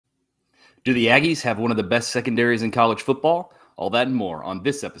Do the Aggies have one of the best secondaries in college football? All that and more on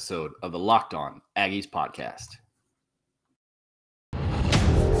this episode of the Locked On Aggies podcast.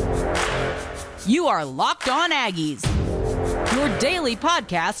 You are Locked On Aggies, your daily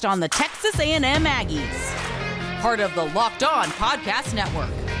podcast on the Texas A&M Aggies. Part of the Locked On Podcast Network,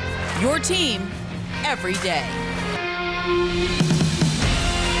 your team every day.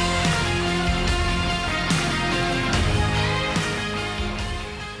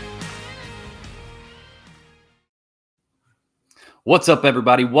 What's up,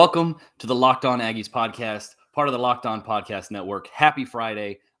 everybody? Welcome to the Locked On Aggies podcast, part of the Locked On Podcast Network. Happy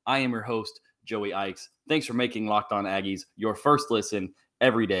Friday. I am your host, Joey Ikes. Thanks for making Locked On Aggies your first listen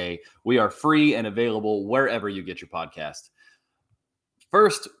every day. We are free and available wherever you get your podcast.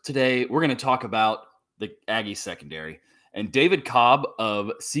 First, today, we're going to talk about the Aggies secondary. And David Cobb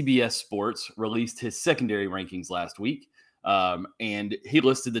of CBS Sports released his secondary rankings last week. And he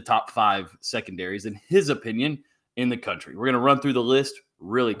listed the top 5 secondaries, in his opinion, in the country. We're going to run through the list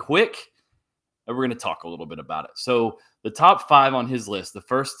really quick, and we're going to talk a little bit about it. So the top 5 on his list, the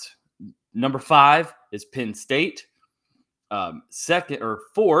first, number 5 is Penn State. Second or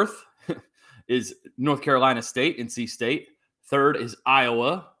fourth is North Carolina State, NC State. Third is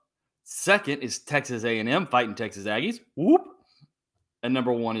Iowa. Second is Texas A&M, fighting Texas Aggies. Whoop. And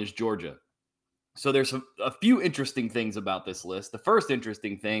number 1 is Georgia. So there's a few interesting things about this list. The first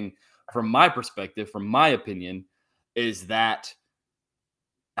interesting thing from my perspective, from my opinion, is that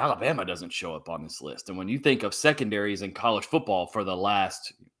Alabama doesn't show up on this list. And when you think of secondaries in college football for the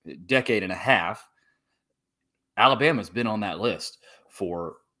last decade and a half, Alabama's been on that list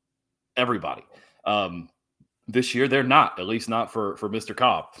for everybody. This year, they're not, at least not for Mr.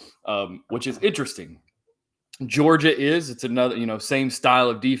 Cobb, which is interesting. Georgia is, it's another, same style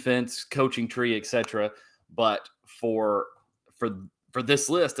of defense, coaching tree, etc. But for this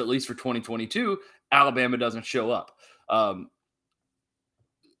list, at least for 2022, Alabama doesn't show up.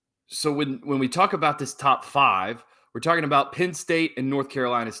 So when we talk about this top 5, we're talking about Penn State and North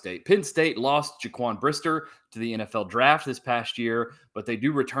Carolina State. Penn State lost Jaquan Brister to the NFL draft this past year, but they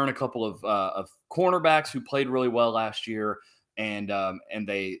do return a couple of cornerbacks who played really well last year, and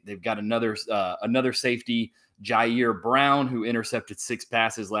they've got another safety, Jair Brown, who intercepted 6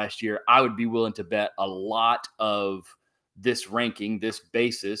 passes last year. I would be willing to bet a lot of this ranking, this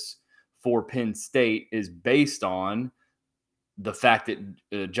basis for Penn State is based on the fact that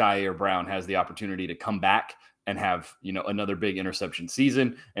Jair Brown has the opportunity to come back and have, another big interception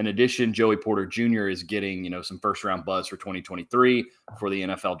season. In addition, Joey Porter Jr. is getting, some first-round buzz for 2023 for the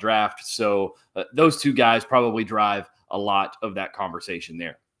NFL draft. So those two guys probably drive a lot of that conversation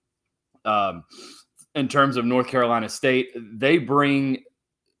there. In terms of North Carolina State, they bring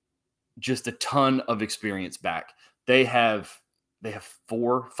just a ton of experience back. They have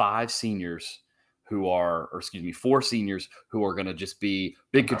 4 seniors who are going to just be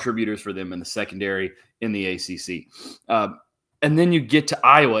big contributors for them in the secondary in the ACC. And then you get to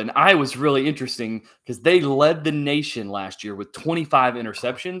Iowa, and Iowa's really interesting because they led the nation last year with 25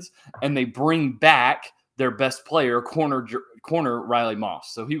 interceptions, and they bring back their best player, corner Riley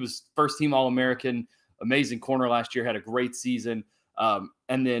Moss. So he was first-team All-American, amazing corner last year, had a great season.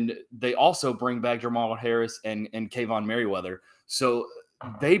 And then they also bring back Jamal Harris and Kayvon Merriweather. So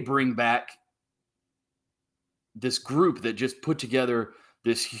they bring back this group that just put together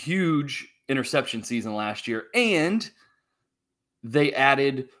this huge interception season last year. And they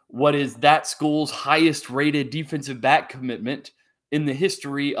added what is that school's highest rated defensive back commitment in the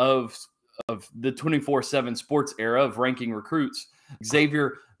history of the 24/7 sports era of ranking recruits,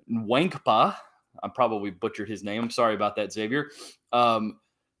 Xavier Nwankpa. I probably butchered his name. I'm sorry about that, Xavier. The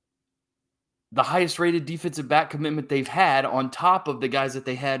highest rated defensive back commitment they've had on top of the guys that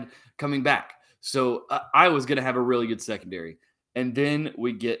they had coming back. So Iowa's going to have a really good secondary. And then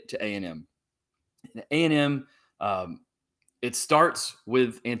we get to A&M. A&M, it starts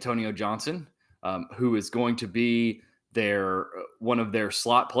with Antonio Johnson, who is going to be one of their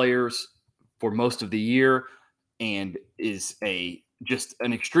slot players for most of the year and is just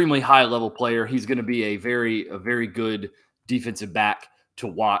an extremely high-level player. He's going to be a very good defensive back to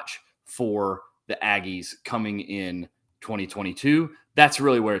watch for the Aggies coming in 2022. That's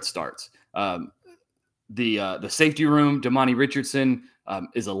really where it starts. The safety room, Damani Richardson,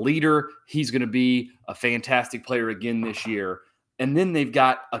 is a leader. He's going to be a fantastic player again this year. And then they've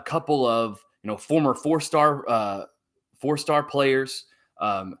got a couple of former four-star players,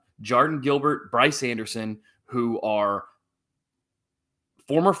 Jordan Gilbert, Bryce Anderson, who are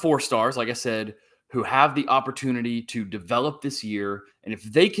former 4-stars, like I said, who have the opportunity to develop this year. And if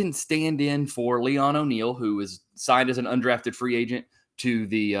they can stand in for Leon O'Neal, who is signed as an undrafted free agent to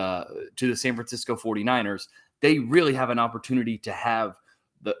the San Francisco 49ers, they really have an opportunity to have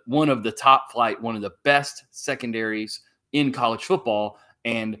one of the top flight, one of the best secondaries in college football.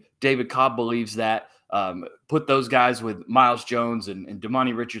 And David Cobb believes that. Put those guys with Miles Jones and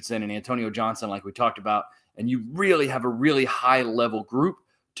Damani Richardson and Antonio Johnson, like we talked about, and you really have a really high-level group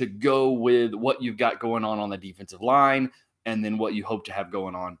to go with what you've got going on the defensive line and then what you hope to have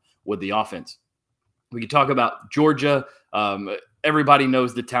going on with the offense. We could talk about Georgia. Everybody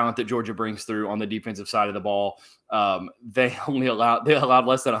knows the talent that Georgia brings through on the defensive side of the ball. They allowed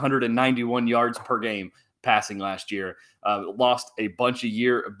less than 191 yards per game passing last year. Lost a bunch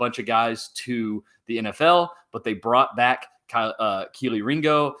of guys to the NFL, but they brought back Keely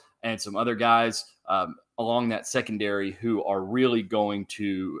Ringo and some other guys along that secondary who are really going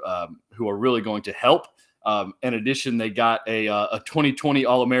to help. In addition, they got a 2020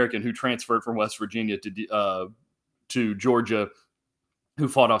 All-American who transferred from West Virginia to Georgia, who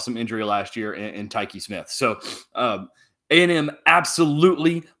fought off some injury last year in Tyke Smith. So A&M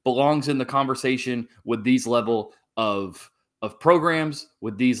absolutely belongs in the conversation with these level of programs,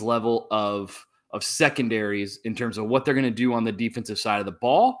 with these level of secondaries in terms of what they're going to do on the defensive side of the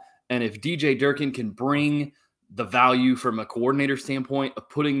ball. And if DJ Durkin can bring the value from a coordinator standpoint of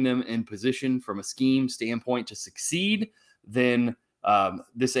putting them in position from a scheme standpoint to succeed, then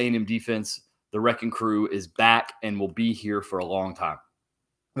this A&M defense, the Wrecking Crew, is back and will be here for a long time.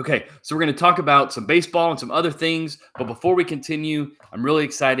 Okay, so we're going to talk about some baseball and some other things. But before we continue, I'm really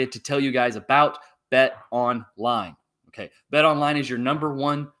excited to tell you guys about Bet Online. Okay, Bet Online is your number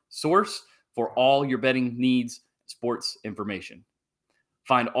one source for all your betting needs, sports information.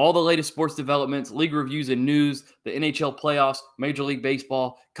 Find all the latest sports developments, league reviews and news, the NHL playoffs, Major League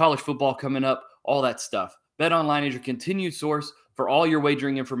Baseball, college football coming up, all that stuff. Bet Online is your continued source for all your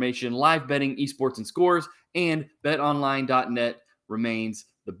wagering information, live betting, esports, and scores, and betonline.net remains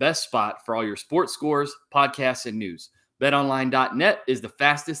the best spot for all your sports scores, podcasts, and news. BetOnline.net is the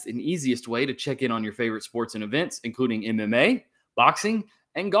fastest and easiest way to check in on your favorite sports and events, including MMA, boxing,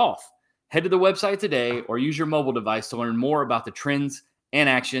 and golf. Head to the website today or use your mobile device to learn more about the trends and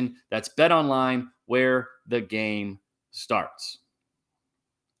action. That's BetOnline, where the game starts.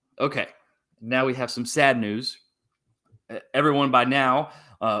 Okay, now we have some sad news. Everyone by now,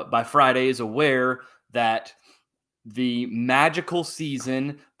 by Friday, is aware that the magical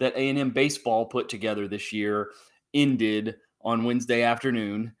season that A&M baseball put together this year ended on Wednesday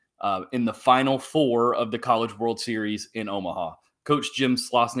afternoon in the Final Four of the College World Series in Omaha. Coach Jim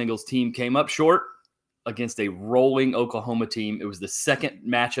Schlossnagle's team came up short against a rolling Oklahoma team. It was the second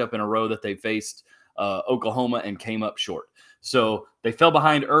matchup in a row that they faced Oklahoma and came up short. So they fell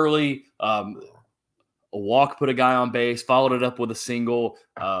behind early. A walk put a guy on base, followed it up with a single.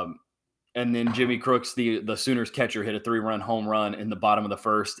 And then Jimmy Crooks, the Sooners catcher, hit a 3-run home run in the bottom of the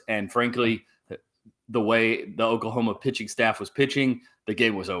first. And frankly, the way the Oklahoma pitching staff was pitching, the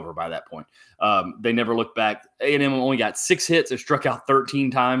game was over by that point. They never looked back. A&M only got 6 hits and struck out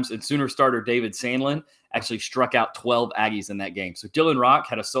 13 times. And Sooner starter David Sandlin actually struck out 12 Aggies in that game. So Dylan Rock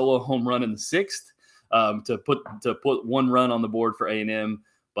had a solo home run in the 6th to put 1 run on the board for A&M.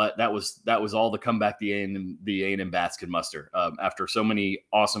 But that was all the comeback the A&M bats could muster after so many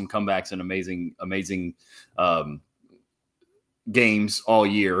awesome comebacks and amazing games all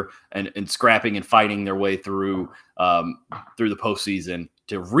year and scrapping and fighting their way through the postseason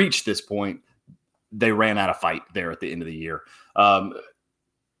to reach this point. They ran out of fight there at the end of the year.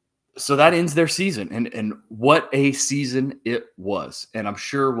 So that ends their season, and what a season it was. And I'm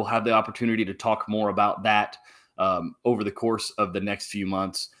sure we'll have the opportunity to talk more about that over the course of the next few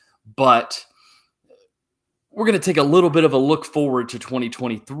months. But we're going to take a little bit of a look forward to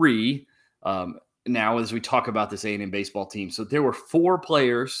 2023 now as we talk about this A&M baseball team. So there were 4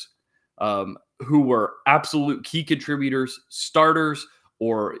 players who were absolute key contributors, starters,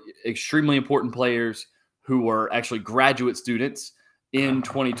 or extremely important players who were actually graduate students in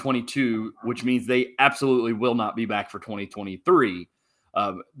 2022, which means they absolutely will not be back for 2023.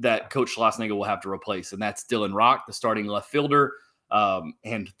 That Coach Schlossnagle will have to replace, and that's Dylan Rock, the starting left fielder and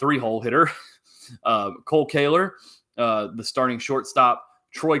 3-hole hitter, Cole Kaler, the starting shortstop,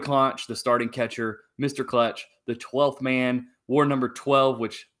 Troy Claunch, the starting catcher, Mr. Clutch, the 12th man, wore number 12,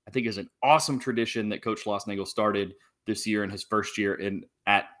 which I think is an awesome tradition that Coach Schlossnagle started this year in his first year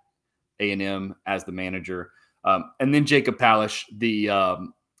at A&M as the manager. And then Jacob Palish, the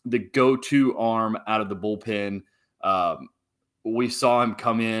go-to arm out of the bullpen. We saw him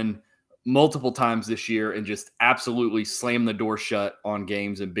come in multiple times this year and just absolutely slam the door shut on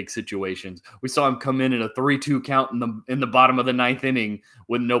games in big situations. We saw him come in a 3-2 count in the bottom of the 9th inning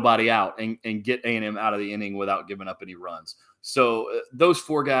with nobody out and get A&M out of the inning without giving up any runs. So those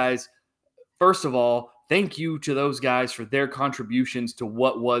 4 guys, first of all, thank you to those guys for their contributions to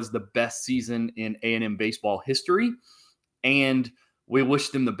what was the best season in A&M baseball history. And we wish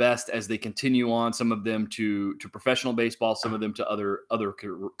them the best as they continue on, some of them to professional baseball, some of them to other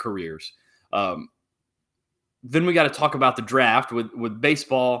careers. Then we got to talk about the draft with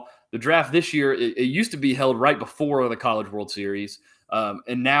baseball. The draft this year, it used to be held right before the College World Series.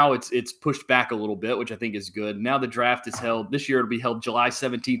 And now it's pushed back a little bit, which I think is good. Now the draft is held this year. It'll be held July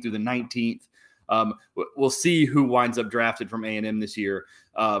 17th through the 19th. We'll see who winds up drafted from A&M this year.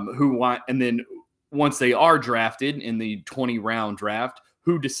 And then once they are drafted in the 20-round draft,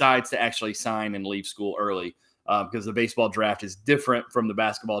 who decides to actually sign and leave school early? Because the baseball draft is different from the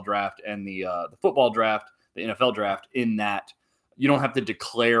basketball draft and the football draft, the NFL draft, in that you don't have to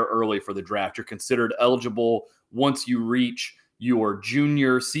declare early for the draft. You're considered eligible once you reach your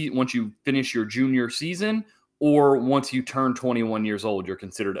once you finish your junior season, or once you turn 21 years old, you're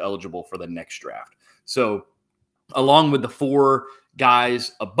considered eligible for the next draft. So along with the 4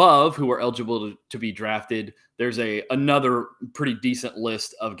 guys above who are eligible to be drafted, there's another pretty decent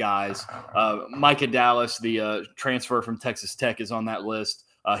list of guys. Micah Dallas, the transfer from Texas Tech, is on that list.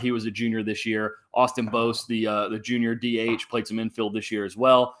 He was a junior this year. Austin Bose, the junior DH, played some infield this year as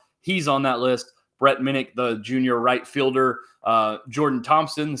well. He's on that list. Brett Minnick, the junior right fielder. Jordan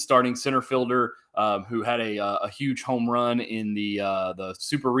Thompson, the starting center fielder, who had a huge home run in the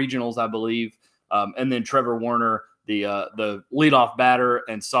Super Regionals, I believe. And then Trevor Warner, the leadoff batter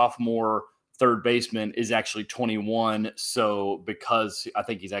and sophomore third baseman, is actually 21. So because I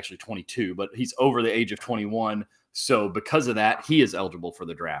think he's actually 22, but he's over the age of 21. So because of that, he is eligible for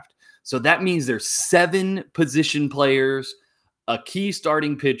the draft. So that means there's 7 position players, a key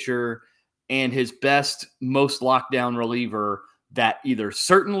starting pitcher, and his best, most lockdown reliever that either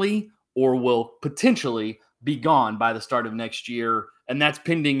certainly or will potentially be gone by the start of next year. And that's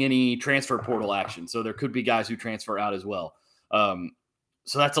pending any transfer portal action. So there could be guys who transfer out as well.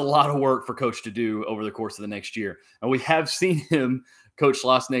 So that's a lot of work for Coach to do over the course of the next year. And we have seen him, Coach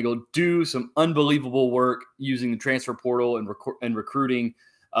Schlossnagle, do some unbelievable work using the transfer portal and recruiting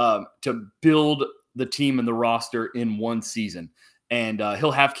to build the team and the roster in one season. And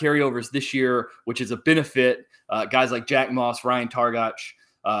he'll have carryovers this year, which is a benefit. Guys like Jack Moss, Ryan Targach,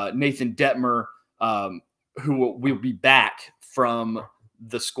 Nathan Detmer, who will be back from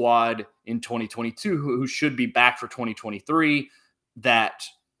the squad in 2022, who should be back for 2023, that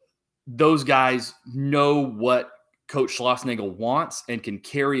those guys know what Coach Schlossnagle wants and can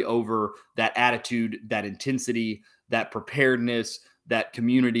carry over that attitude, that intensity, that preparedness, that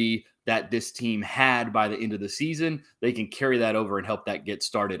community that this team had by the end of the season. They can carry that over and help that get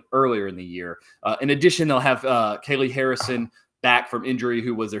started earlier in the year. In addition, they'll have Kaylee Harrison back from injury,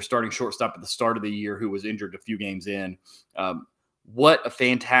 who was their starting shortstop at the start of the year, who was injured a few games in. What a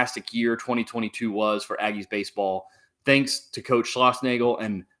fantastic year 2022 was for Aggies baseball. Thanks to Coach Schlossnagle,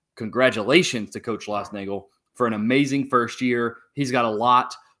 and congratulations to Coach Schlossnagle for an amazing first year. He's got a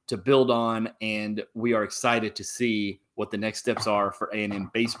lot to build on, and we are excited to see what the next steps are for A&M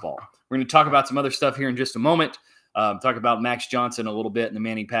baseball. We're going to talk about some other stuff here in just a moment. Talk about Max Johnson a little bit in the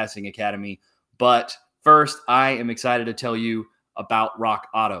Manning Passing Academy. But first, I am excited to tell you about Rock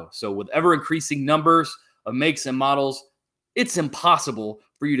Auto. So with ever-increasing numbers of makes and models, it's impossible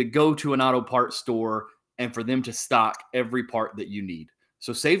for you to go to an auto parts store and for them to stock every part that you need.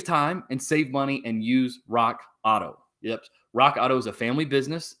 So save time and save money and use Rock Auto. Yep, Rock Auto is a family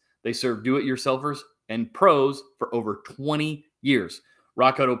business. They serve do-it-yourselfers and pros for over 20 years.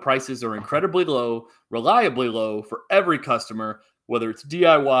 Rock Auto prices are incredibly low, reliably low for every customer, whether it's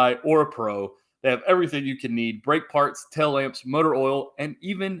DIY or a pro. They have everything you can need: brake parts, tail lamps, motor oil, and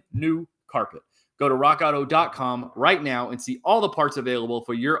even new carpet. Go to rockauto.com right now and see all the parts available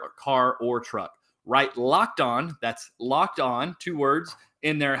for your car or truck. Write Locked On, that's Locked On, 2 words,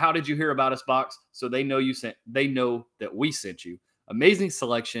 in their "How did you hear about us" box, so they know that we sent you. Amazing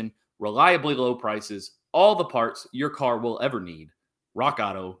selection, reliably low prices, all the parts your car will ever need.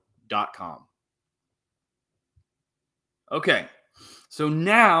 rockauto.com. Okay, so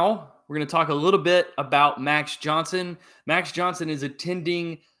now we're going to talk a little bit about Max Johnson. Max Johnson is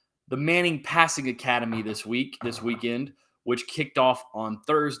attending the Manning Passing Academy this weekend, which kicked off on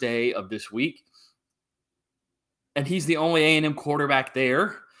Thursday of this week. And he's the only A&M quarterback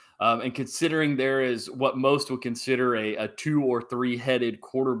there. And considering there is what most would consider a 2 or 3-headed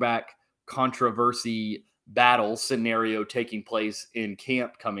quarterback controversy battle scenario taking place in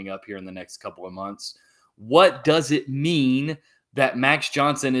camp coming up here in the next couple of months, what does it mean that Max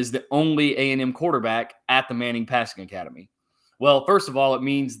Johnson is the only A&M quarterback at the Manning Passing Academy? Well, first of all, it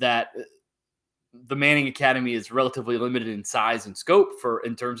means that the Manning Academy is relatively limited in size and scope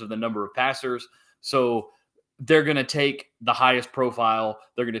in terms of the number of passers. So they're going to take the highest profile.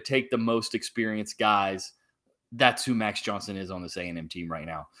 They're going to take the most experienced guys. That's who Max Johnson is on this A&M team right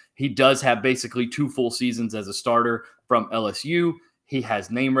now. He does have basically 2 full seasons as a starter from LSU. He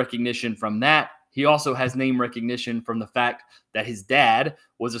has name recognition from that. He also has name recognition from the fact that his dad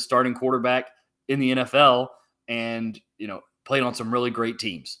was a starting quarterback in the NFL and, played on some really great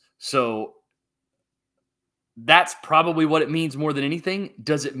teams. So that's probably what it means more than anything.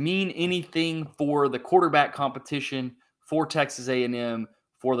 Does it mean anything for the quarterback competition for Texas A&M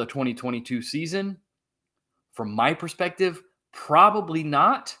for the 2022 season? From my perspective, probably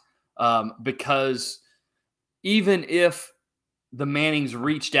not, because even if the Mannings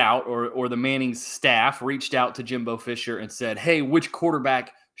reached out or the Mannings staff reached out to Jimbo Fisher and said, hey, which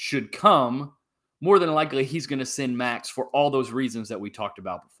quarterback should come, more than likely he's going to send Max for all those reasons that we talked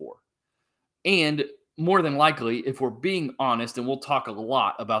about before. And more than likely, if we're being honest, and we'll talk a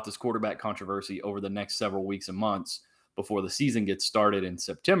lot about this quarterback controversy over the next several weeks and months before the season gets started in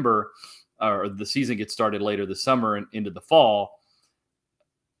September, or the season gets started later this summer and into the fall,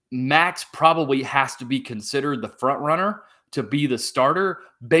 Max probably has to be considered the front runner to be the starter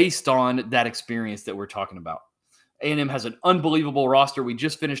based on that experience that we're talking about. A&M has an unbelievable roster. We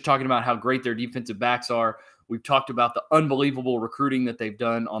just finished talking about how great their defensive backs are. We've talked about the unbelievable recruiting that they've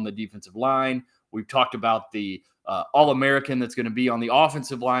done on the defensive line. We've talked about the All-American that's going to be on the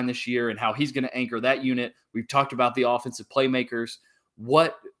offensive line this year and how he's going to anchor that unit. We've talked about the offensive playmakers.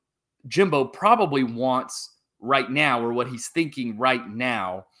 What Jimbo probably wants right now, or what he's thinking right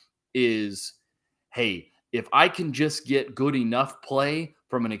now, is, hey, if I can just get good enough play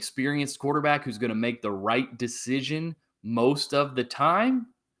from an experienced quarterback who's going to make the right decision most of the time,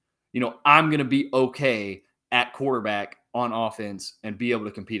 I'm going to be okay at quarterback on offense and be able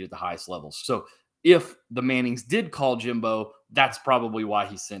to compete at the highest levels. So if the Mannings did call Jimbo, that's probably why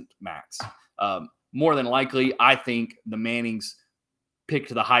he sent Max. More than likely, I think the Mannings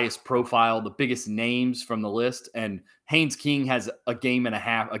picked the highest profile, the biggest names from the list, and Haynes King has a game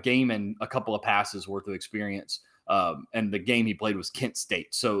and a couple of passes worth of experience. And the game he played was Kent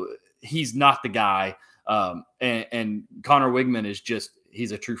State. So he's not the guy. And Connor Wigman is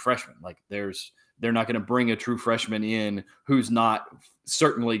he's a true freshman. Like they're not going to bring a true freshman in who's not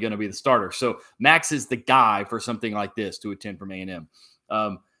certainly going to be the starter. So Max is the guy for something like this to attend from A&M.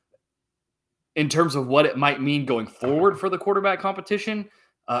 In terms of what it might mean going forward for the quarterback competition,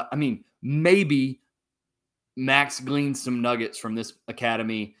 maybe Max gleans some nuggets from this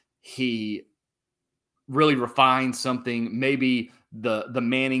academy. He really refines something. Maybe the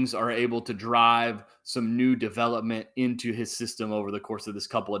Mannings are able to drive some new development into his system over the course of this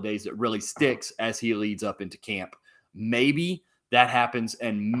couple of days that really sticks as he leads up into camp. Maybe that happens,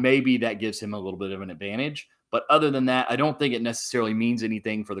 and maybe that gives him a little bit of an advantage. But other than that, I don't think it necessarily means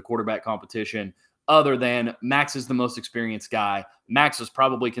anything for the quarterback competition other than Max is the most experienced guy. Max is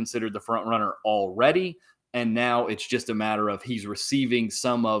probably considered the front runner already, and now it's just a matter of he's receiving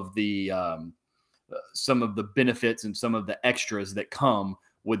some of the benefits and some of the extras that come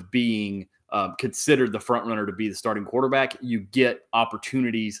with being considered the front runner to be the starting quarterback. You get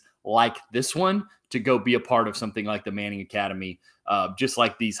opportunities like this one to go be a part of something like the Manning Academy, just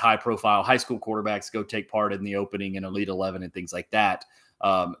like these high-profile high school quarterbacks go take part in the opening and Elite 11 and things like that.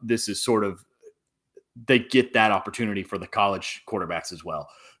 This is sort of, they get that opportunity for the college quarterbacks as well.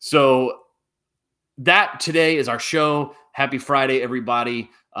 So that today is our show. Happy Friday, everybody.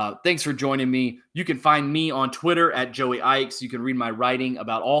 Thanks for joining me. You can find me on Twitter at Joey Ikes. You can read my writing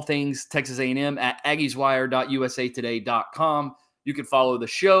about all things Texas A&M at aggieswire.usatoday.com. You can follow the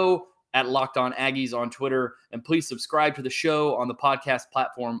show at Locked On Aggies on Twitter. And please subscribe to the show on the podcast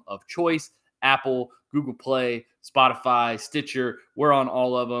platform of choice: Apple, Google Play, Spotify, Stitcher. We're on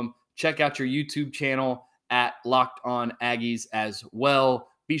all of them. Check out your YouTube channel at Locked On Aggies as well.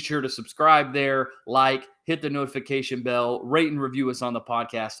 Be sure to subscribe there, hit the notification bell, rate and review us on the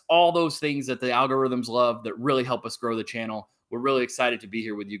podcast. All those things that the algorithms love that really help us grow the channel. We're really excited to be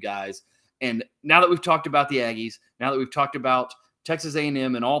here with you guys. And now that we've talked about the Aggies, now that we've talked about Texas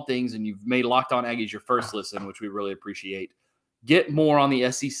A&M and all things, and you've made Locked On Aggies your first listen, which we really appreciate, get more on the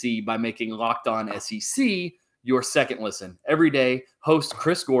SEC by making Locked On SEC your second listen. Every day, host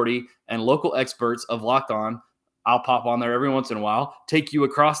Chris Gordy and local experts of Locked On, I'll pop on there every once in a while, take you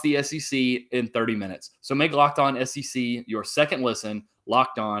across the SEC in 30 minutes. So make Locked On SEC your second listen.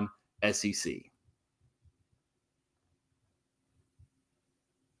 Locked On SEC.